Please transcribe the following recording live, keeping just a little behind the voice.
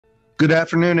Good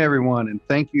afternoon, everyone, and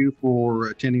thank you for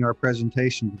attending our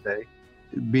presentation today,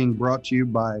 being brought to you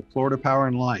by Florida Power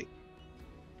and Light.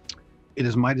 It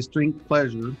is my distinct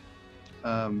pleasure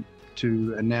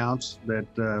to announce that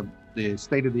the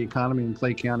state of the economy in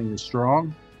Clay County is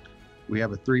strong. We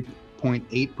have a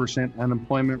 3.8%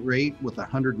 unemployment rate with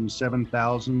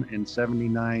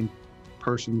 107,079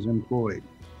 persons employed.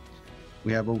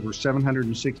 We have over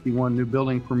 761 new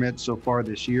building permits so far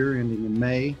this year, ending in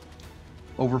May.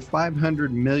 Over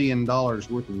 $500 million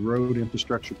worth of road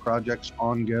infrastructure projects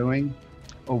ongoing.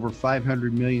 Over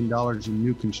 $500 million in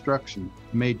new construction,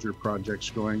 major projects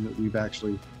going that we've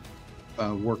actually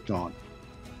worked on.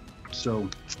 So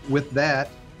with that,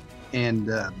 and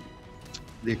the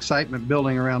excitement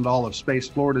building around all of Space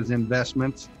Florida's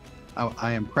investments,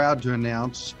 I am proud to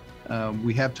announce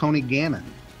we have Tony Gannon,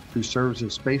 who serves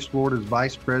as Space Florida's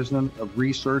Vice President of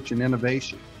Research and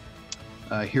Innovation,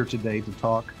 here today to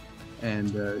talk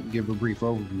and give a brief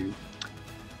overview.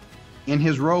 In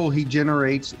his role, he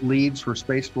generates leads for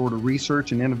Space Florida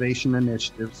research and innovation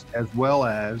initiatives, as well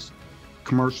as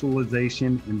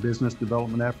commercialization and business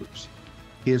development efforts.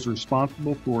 He is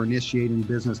responsible for initiating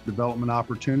business development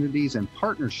opportunities and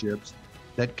partnerships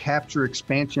that capture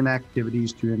expansion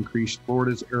activities to increase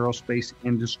Florida's aerospace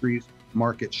industry's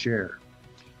market share.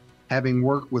 Having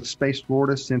worked with Space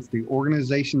Florida since the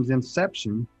organization's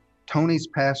inception, Tony's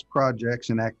past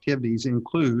projects and activities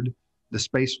include the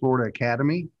Space Florida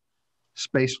Academy,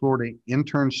 Space Florida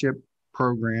Internship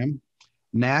Program,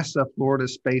 NASA Florida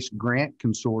Space Grant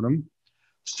Consortium,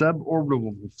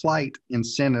 Suborbital Flight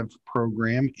Incentive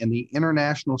Program, and the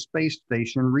International Space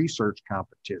Station Research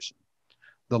Competition.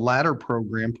 The latter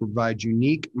program provides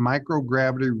unique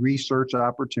microgravity research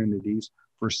opportunities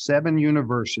for 7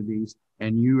 universities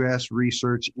and U.S.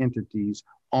 research entities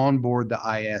on board the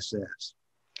ISS.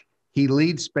 He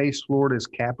leads Space Florida's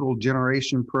capital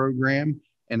generation program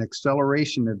and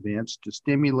acceleration events to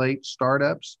stimulate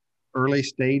startups, early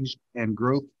stage and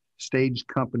growth stage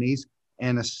companies,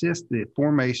 and assist the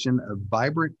formation of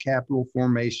vibrant capital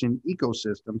formation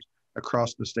ecosystems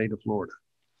across the state of Florida.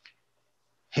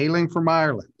 Hailing from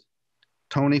Ireland,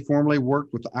 Tony formerly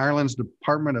worked with Ireland's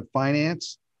Department of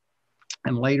Finance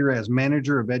and later as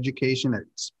Manager of Education at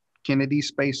Kennedy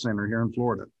Space Center here in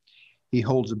Florida. He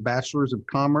holds a Bachelor's of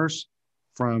Commerce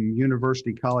from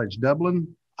University College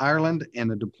Dublin, Ireland,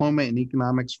 and a diploma in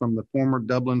economics from the former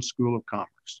Dublin School of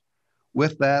Commerce.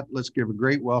 With that, let's give a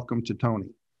great welcome to Tony.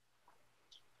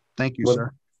 Thank you,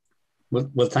 sir.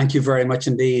 Well, thank you very much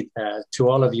indeed to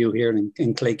all of you here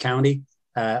in Clay County.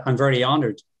 I'm very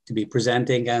honored to be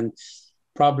presenting, and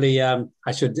probably I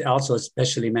should also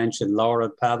especially mention Laura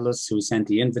Pavlos, who sent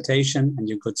the invitation, and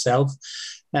your good self.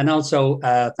 And also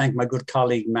thank my good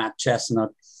colleague, Matt Chestnut,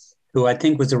 who I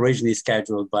think was originally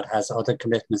scheduled, but has other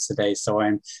commitments today. So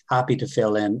I'm happy to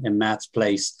fill in Matt's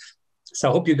place. So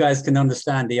I hope you guys can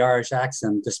understand the Irish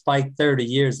accent, despite 30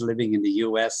 years living in the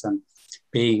US and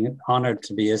being honored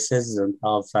to be a citizen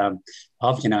of the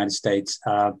United States.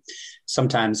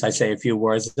 Sometimes I say a few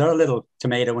words, they're a little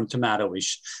tomato and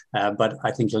tomato-ish, but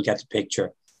I think you'll get the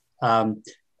picture.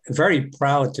 Very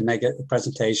proud to make a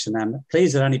presentation, and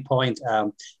please at any point,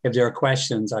 if there are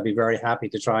questions, I'd be very happy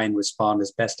to try and respond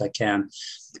as best I can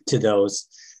to those.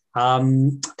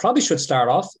 Probably should start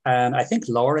off, and I think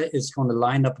Laura is going to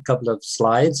line up a couple of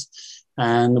slides,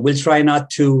 and we'll try not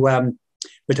to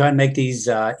we try and make these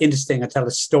interesting and tell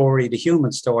a story, the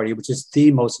human story, which is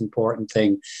the most important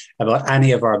thing about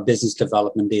any of our business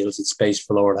development deals in Space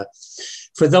Florida.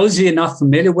 For those of you not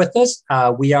familiar with us,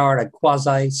 we are a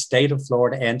quasi-state of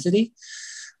Florida entity.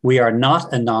 We are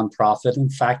not a nonprofit. In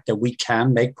fact, that we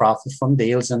can make profit from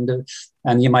deals, and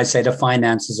you might say the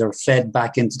finances are fed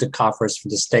back into the coffers for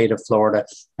the state of Florida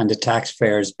and the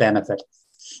taxpayers benefit.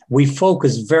 We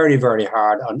focus very, very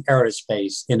hard on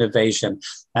aerospace innovation,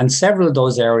 and several of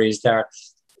those areas that are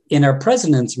in our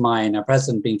president's mind, our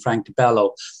president being Frank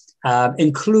DeBello,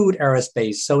 include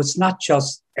aerospace. So it's not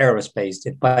just aerospace.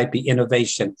 It might be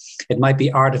innovation. It might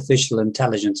be artificial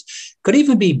intelligence. Could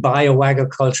even be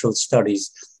bioagricultural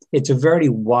studies. It's a very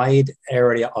wide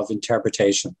area of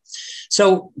interpretation.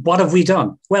 So what have we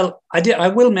done? Well, I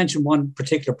will mention one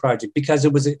particular project because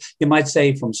it was, you might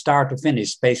say, from start to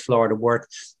finish, Space Florida worked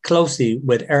closely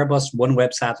with Airbus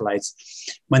OneWeb satellites.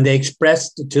 When they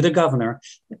expressed to the governor,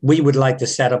 we would like to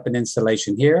set up an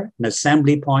installation here, an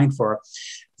assembly point for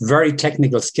very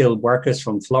technical skilled workers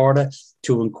from Florida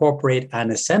to incorporate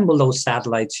and assemble those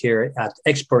satellites here at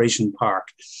Exploration Park.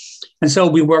 And so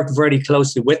we worked very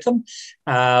closely with them.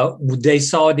 They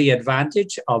saw the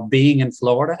advantage of being in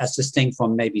Florida as distinct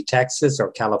from maybe Texas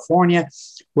or California,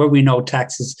 where we know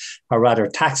taxes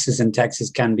in Texas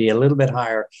can be a little bit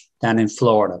higher than in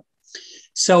Florida.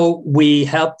 So we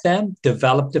helped them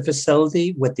develop the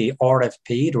facility with the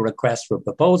RFP, the request for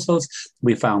proposals.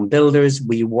 We found builders.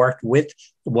 We worked with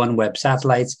OneWeb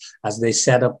Satellites as they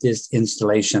set up this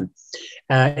installation.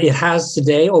 It has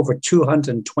today over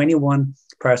 221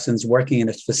 persons working in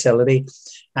its facility.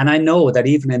 And I know that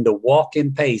even in the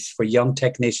walk-in pace for young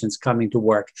technicians coming to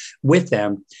work with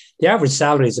them, the average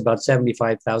salary is about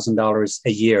 $75,000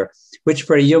 a year, which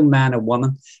for a young man or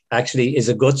woman actually is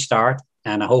a good start,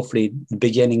 and hopefully the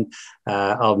beginning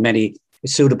of many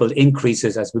suitable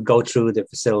increases as we go through the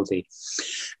facility.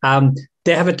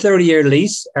 They have a 30-year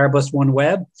lease, Airbus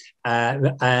OneWeb,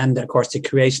 and of course the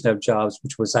creation of jobs,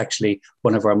 which was actually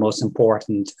one of our most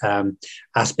important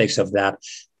aspects of that.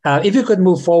 If you could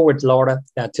move forward, Laura,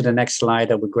 to the next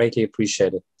slide, I would greatly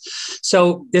appreciate it.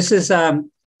 So this is a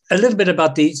little bit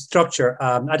about the structure.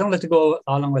 I don't like to go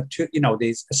along with,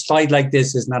 a slide like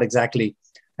this is not exactly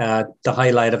the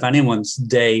highlight of anyone's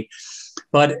day,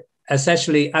 but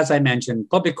essentially, as I mentioned,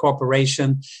 public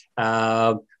corporation,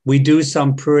 we do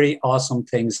some pretty awesome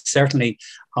things, certainly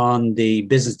on the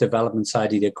business development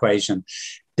side of the equation.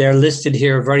 They're listed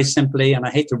here very simply, and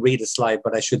I hate to read the slide,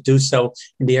 but I should do so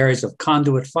in the areas of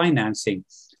conduit financing,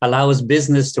 allows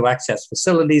business to access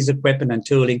facilities, equipment, and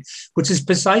tooling, which is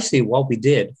precisely what we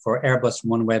did for Airbus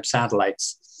OneWeb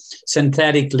satellites.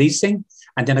 Synthetic leasing,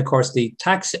 and then, of course, the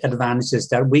tax advantages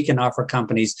that we can offer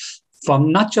companies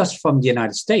from not just from the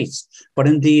United States, but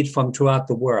indeed from throughout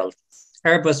the world.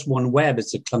 Airbus OneWeb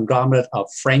is a conglomerate of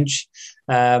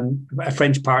a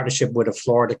French partnership with a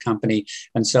Florida company.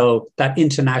 And so that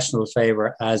international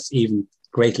favor adds even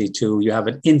greatly to, you have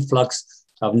an influx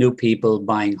of new people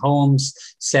buying homes,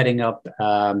 setting up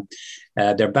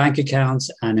their bank accounts,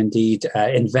 and indeed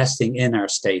investing in our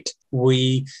state.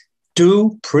 We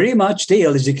do pretty much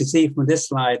deal, as you can see from this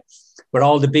slide, with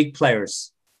all the big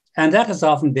players. And that has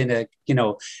often been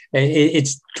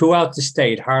it's throughout the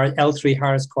state.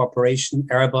 L3Harris Corporation,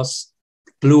 Airbus,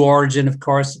 Blue Origin, of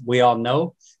course, we all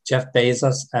know, Jeff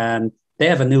Bezos, and they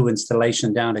have a new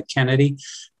installation down at Kennedy,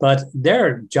 but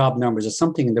their job numbers are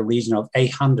something in the region of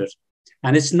 800.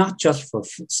 And it's not just for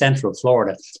Central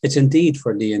Florida, it's indeed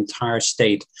for the entire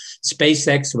state.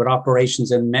 SpaceX with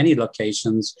operations in many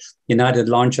locations, United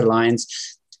Launch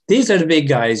Alliance. These are the big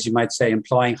guys, you might say,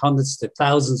 employing hundreds to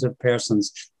thousands of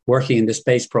persons working in the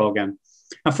space program.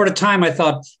 And for the time, I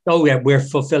thought, oh, yeah, we're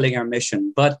fulfilling our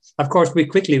mission. But of course, we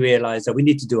quickly realized that we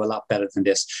need to do a lot better than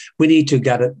this. We need to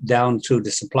get it down through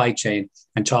the supply chain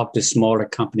and talk to smaller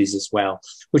companies as well,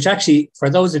 which actually, for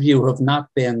those of you who have not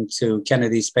been to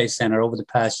Kennedy Space Center over the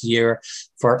past year,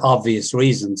 for obvious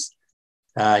reasons,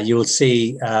 you will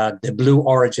see the Blue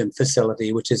Origin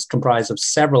facility, which is comprised of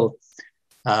several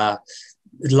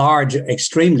large,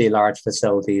 extremely large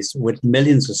facilities with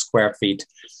millions of square feet.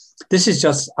 This is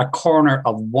just a corner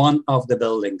of one of the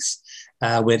buildings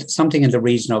with something in the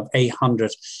region of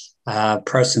 800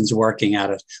 persons working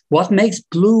at it. What makes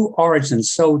Blue Origin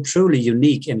so truly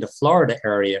unique in the Florida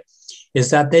area is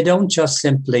that they don't just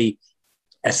simply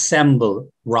assemble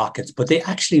rockets, but they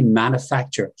actually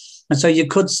manufacture. And so you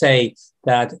could say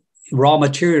that raw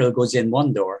material goes in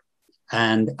one door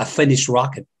and a finished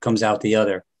rocket comes out the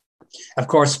other. Of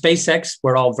course, SpaceX,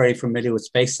 we're all very familiar with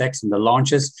SpaceX and the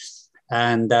launches.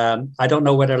 And I don't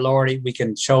know whether, Laurie, we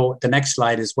can show the next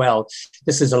slide as well.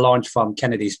 This is a launch from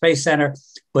Kennedy Space Center.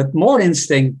 But more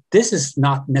interesting, this is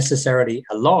not necessarily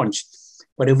a launch.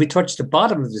 But if we touch the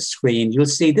bottom of the screen, you'll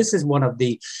see this is one of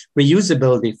the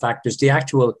reusability factors, the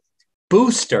actual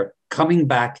booster coming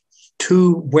back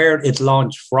to where it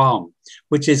launched from,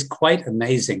 which is quite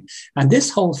amazing. And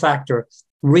this whole factor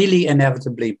really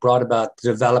inevitably brought about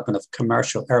the development of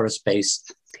commercial aerospace.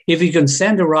 If you can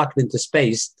send a rocket into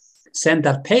space, send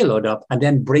that payload up, and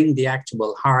then bring the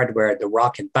actual hardware, the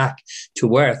rocket, back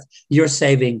to Earth, you're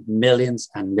saving millions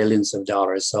and millions of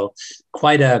dollars. So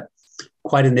quite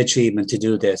an achievement to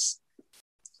do this.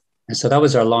 And so that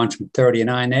was our launch from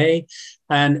 39A.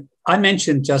 And I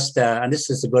mentioned just, and this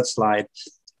is a good slide,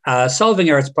 solving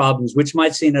Earth's problems, which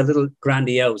might seem a little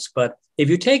grandiose, but if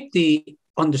you take the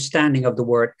understanding of the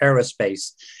word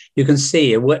aerospace, you can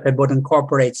see it would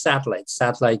incorporate satellites,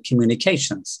 satellite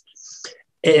communications.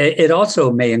 It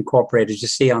also may incorporate, as you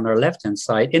see on our left-hand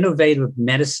side, innovative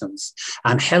medicines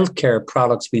and healthcare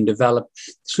products being developed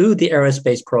through the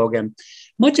aerospace program,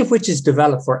 much of which is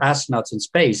developed for astronauts in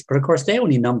space. But of course, they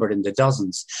only numbered in the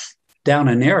dozens. Down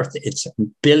on Earth, it's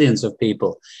billions of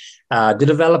people. The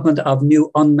development of new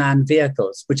unmanned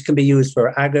vehicles, which can be used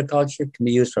for agriculture, can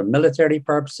be used for military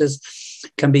purposes,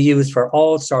 can be used for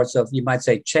all sorts of, you might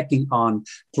say, checking on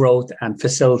growth and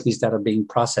facilities that are being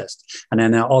processed. And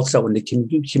then also in the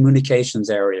communications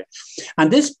area. And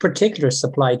this particular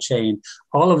supply chain,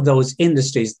 all of those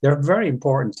industries, they're very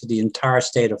important to the entire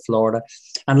state of Florida.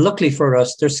 And luckily for us,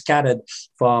 they're scattered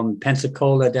from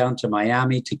Pensacola down to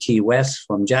Miami to Key West,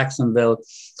 from Jacksonville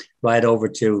right over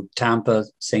to Tampa,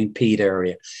 St. Pete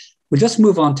area. We'll just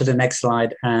move on to the next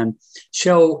slide and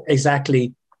show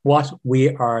exactly what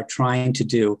we are trying to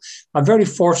do. I'm very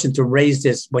fortunate to raise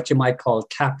this, what you might call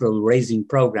capital raising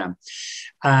program.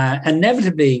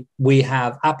 Inevitably, we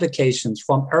have applications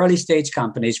from early stage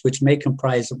companies, which may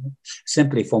comprise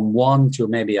simply from 1 to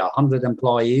maybe 100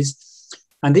 employees.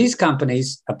 And these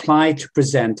companies apply to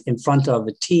present in front of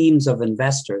teams of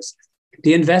investors.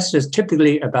 The investors,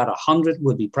 typically about 100,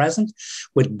 will be present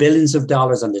with billions of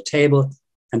dollars on the table,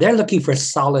 and they're looking for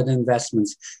solid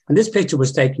investments. And this picture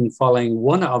was taken following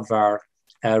one of our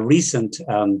recent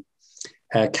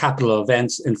capital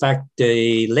events. In fact,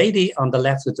 the lady on the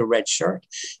left with the red shirt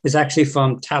is actually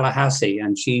from Tallahassee,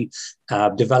 and she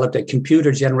developed a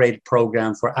computer-generated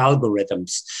program for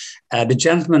algorithms. The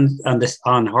gentleman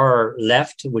on her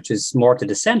left, which is more to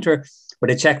the center, with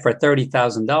a check for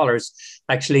 $30,000,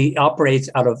 actually operates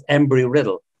out of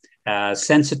Embry-Riddle,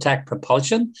 Sensitech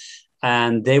Propulsion,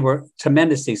 and they were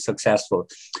tremendously successful.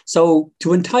 So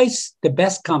to entice the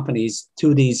best companies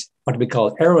to these, what we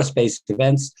call aerospace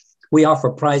events, we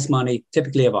offer prize money,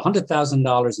 typically of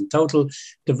 $100,000 in total,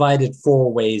 divided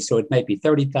 4 ways. So it may be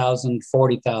 $30,000,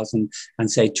 $40,000, and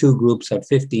say 2 groups at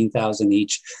 $15,000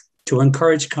 each, to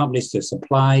encourage companies to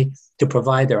supply, to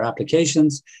provide their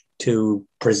applications, to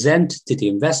present to the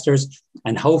investors,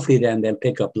 and hopefully then they'll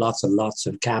pick up lots and lots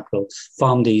of capital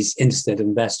from these interested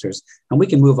investors. And we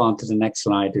can move on to the next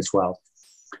slide as well.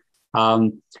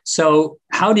 So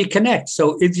how do you connect?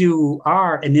 So if you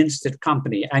are an interested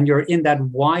company and you're in that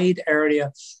wide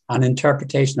area and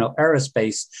interpretation of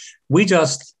aerospace,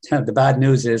 the bad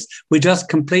news is we just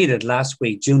completed last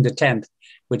week, June the 10th,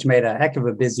 which made a heck of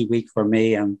a busy week for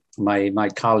me and my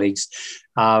colleagues.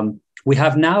 We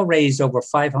have now raised over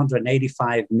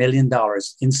 $585 million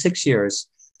in 6 years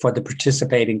for the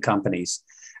participating companies.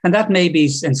 And that may be,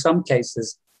 in some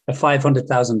cases, a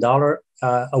 $500,000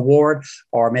 award,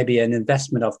 or maybe an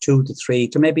investment of 2 to 3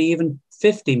 to maybe even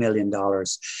 $50 million.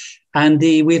 And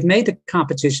we've made the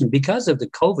competition, because of the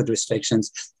COVID restrictions,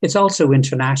 it's also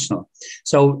international.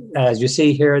 So as you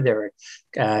see here,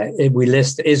 we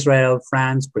list Israel,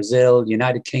 France, Brazil,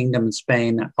 United Kingdom, and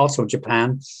Spain, also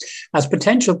Japan, as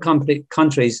potential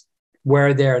countries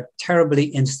where they're terribly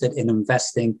interested in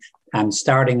investing and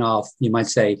starting off, you might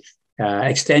say,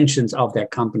 extensions of their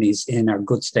companies in our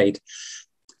good state.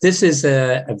 This is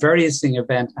a very interesting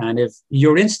event, and if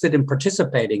you're interested in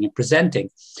participating and presenting,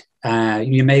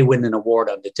 you may win an award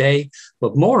on the day,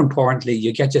 but more importantly,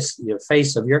 you get your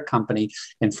face of your company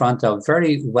in front of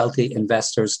very wealthy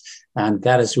investors, and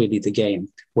that is really the game.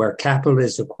 Where capital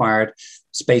is required,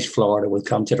 Space Florida will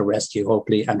come to the rescue,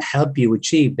 hopefully, and help you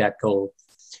achieve that goal.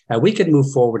 We can move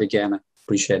forward again. I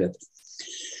appreciate it.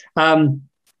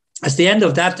 At the end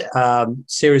of that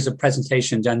series of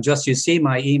presentations, and just you see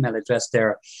my email address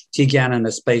there,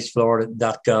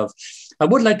 tgannon@spaceflorida.gov. I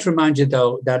would like to remind you,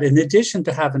 though, that in addition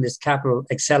to having this capital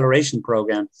acceleration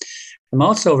program, I'm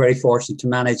also very fortunate to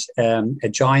manage a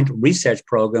joint research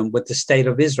program with the state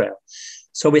of Israel.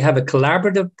 So we have a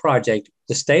collaborative project,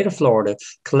 the state of Florida,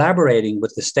 collaborating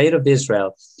with the state of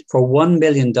Israel for $1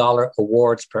 million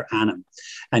awards per annum.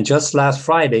 And just last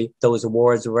Friday, those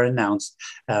awards were announced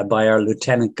by our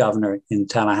Lieutenant Governor in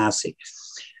Tallahassee.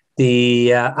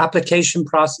 The application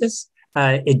process,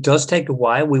 it does take a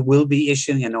while. We will be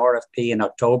issuing an RFP in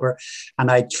October. And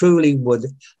I truly would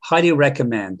highly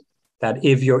recommend that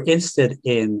if you're interested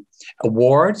in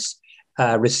awards,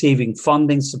 receiving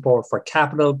funding support for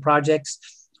capital projects,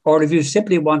 or if you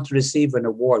simply want to receive an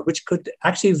award, which could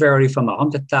actually vary from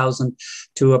 $100,000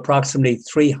 to approximately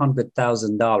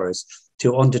 $300,000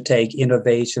 to undertake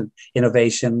innovation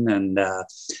and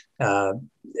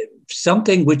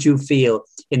something which you feel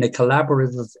in a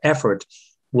collaborative effort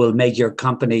will make your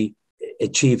company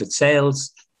achieve its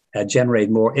sales,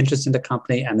 generate more interest in the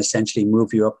company, and essentially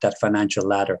move you up that financial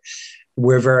ladder.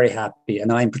 We're very happy,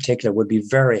 and I in particular would be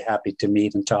very happy to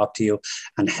meet and talk to you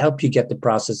and help you get the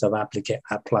process of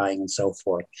applying and so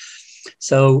forth.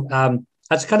 So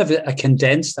that's kind of a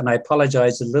condensed, and I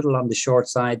apologize, a little on the short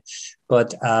side.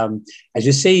 But as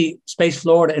you see, Space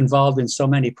Florida involved in so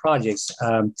many projects.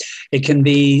 It can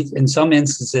be, in some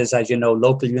instances, as you know,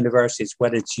 local universities,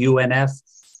 whether it's UNF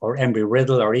or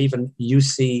Embry-Riddle or even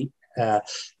UCF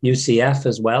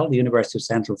as well, the University of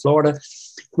Central Florida.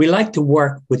 We like to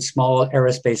work with small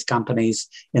aerospace companies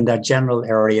in that general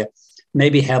area,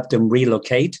 maybe help them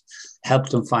relocate, help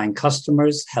them find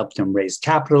customers, help them raise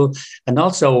capital, and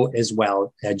also as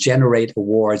well generate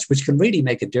awards, which can really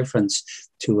make a difference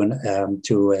to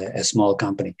a small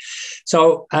company.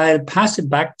 So I'll pass it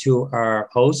back to our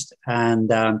host,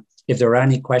 and if there are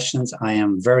any questions, I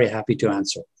am very happy to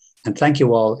answer. And thank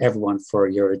you all, everyone, for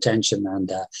your attention, and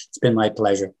it's been my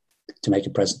pleasure to make a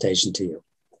presentation to you.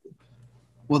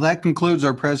 Well, that concludes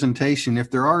our presentation. If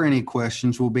there are any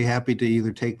questions, we'll be happy to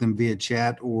either take them via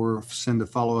chat or send a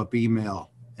follow-up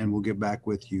email, and we'll get back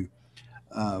with you.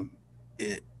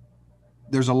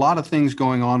 There's a lot of things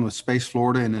going on with Space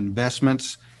Florida and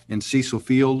investments in Cecil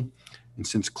Field. And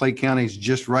since Clay County is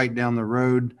just right down the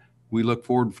road, we look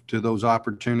forward to those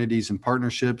opportunities and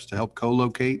partnerships to help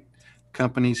co-locate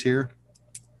companies here.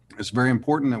 It's very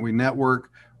important that we network,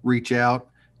 reach out,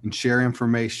 and share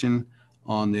information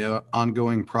on the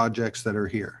ongoing projects that are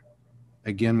here.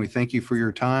 Again, we thank you for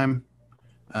your time.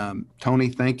 Tony,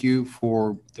 thank you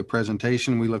for the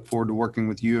presentation. We look forward to working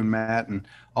with you and Matt and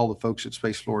all the folks at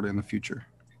Space Florida in the future.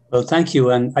 Well, thank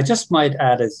you. And I just might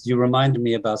add, as you reminded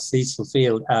me about Cecil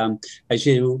Field, as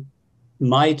you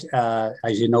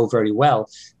know very well,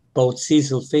 both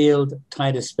Cecil Field,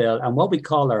 Titusville, and what we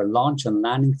call our launch and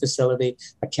landing facility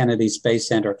at Kennedy Space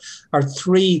Center are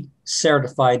 3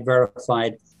 certified,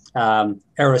 verified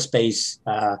aerospace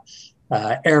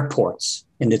airports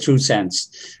in the true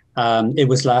sense. It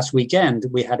was last weekend,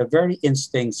 we had a very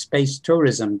interesting space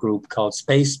tourism group called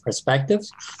Space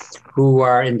Perspectives, who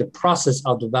are in the process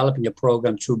of developing a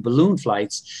program through balloon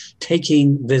flights,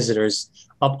 taking visitors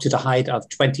up to the height of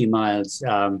 20 miles.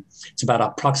 It's about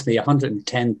approximately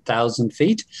 110,000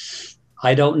 feet.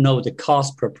 I don't know the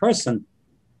cost per person,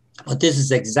 but this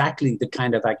is exactly the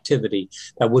kind of activity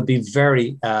that would be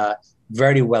very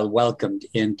well welcomed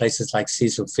in places like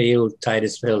Cecil Field,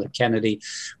 Titusville, and Kennedy,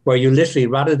 where you literally,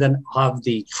 rather than have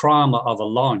the trauma of a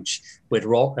launch with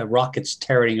rockets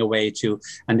tearing away at you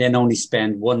and then only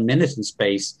spend 1 minute in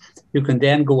space, you can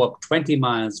then go up 20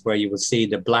 miles where you will see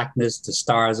the blackness, the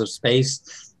stars of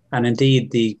space, and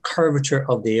indeed the curvature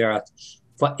of the Earth,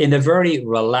 but in a very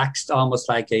relaxed, almost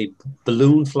like a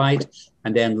balloon flight,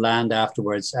 and then land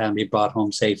afterwards and be brought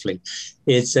home safely.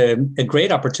 It's a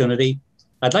great opportunity.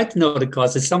 I'd like to know the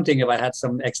cost. It's something, if I had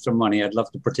some extra money, I'd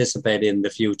love to participate in the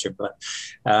future. But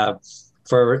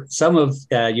for some of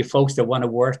you folks that want to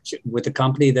work with the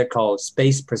company, they're called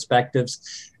Space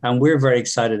Perspectives. And we're very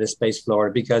excited at Space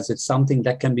Florida because it's something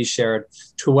that can be shared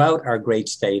throughout our great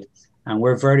state. And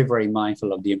we're very, very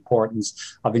mindful of the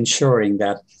importance of ensuring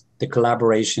that the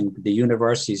collaboration with the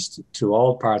universities to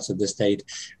all parts of the state,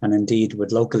 and indeed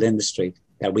with local industry,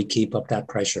 that we keep up that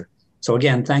pressure. So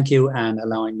again, thank you, and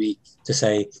allowing me to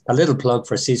say a little plug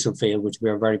for Cecil Field, which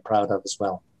we are very proud of as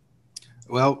well.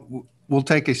 Well, we'll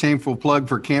take a shameful plug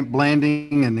for Camp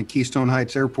Blanding and the Keystone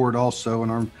Heights Airport also,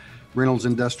 and our Reynolds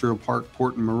Industrial Park,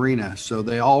 Port and Marina. So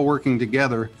they all working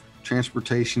together,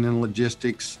 transportation and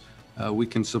logistics. We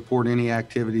can support any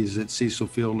activities at Cecil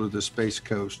Field or the Space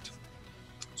Coast.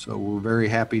 So we're very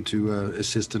happy to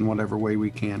assist in whatever way we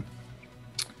can.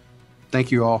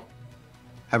 Thank you all.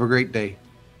 Have a great day.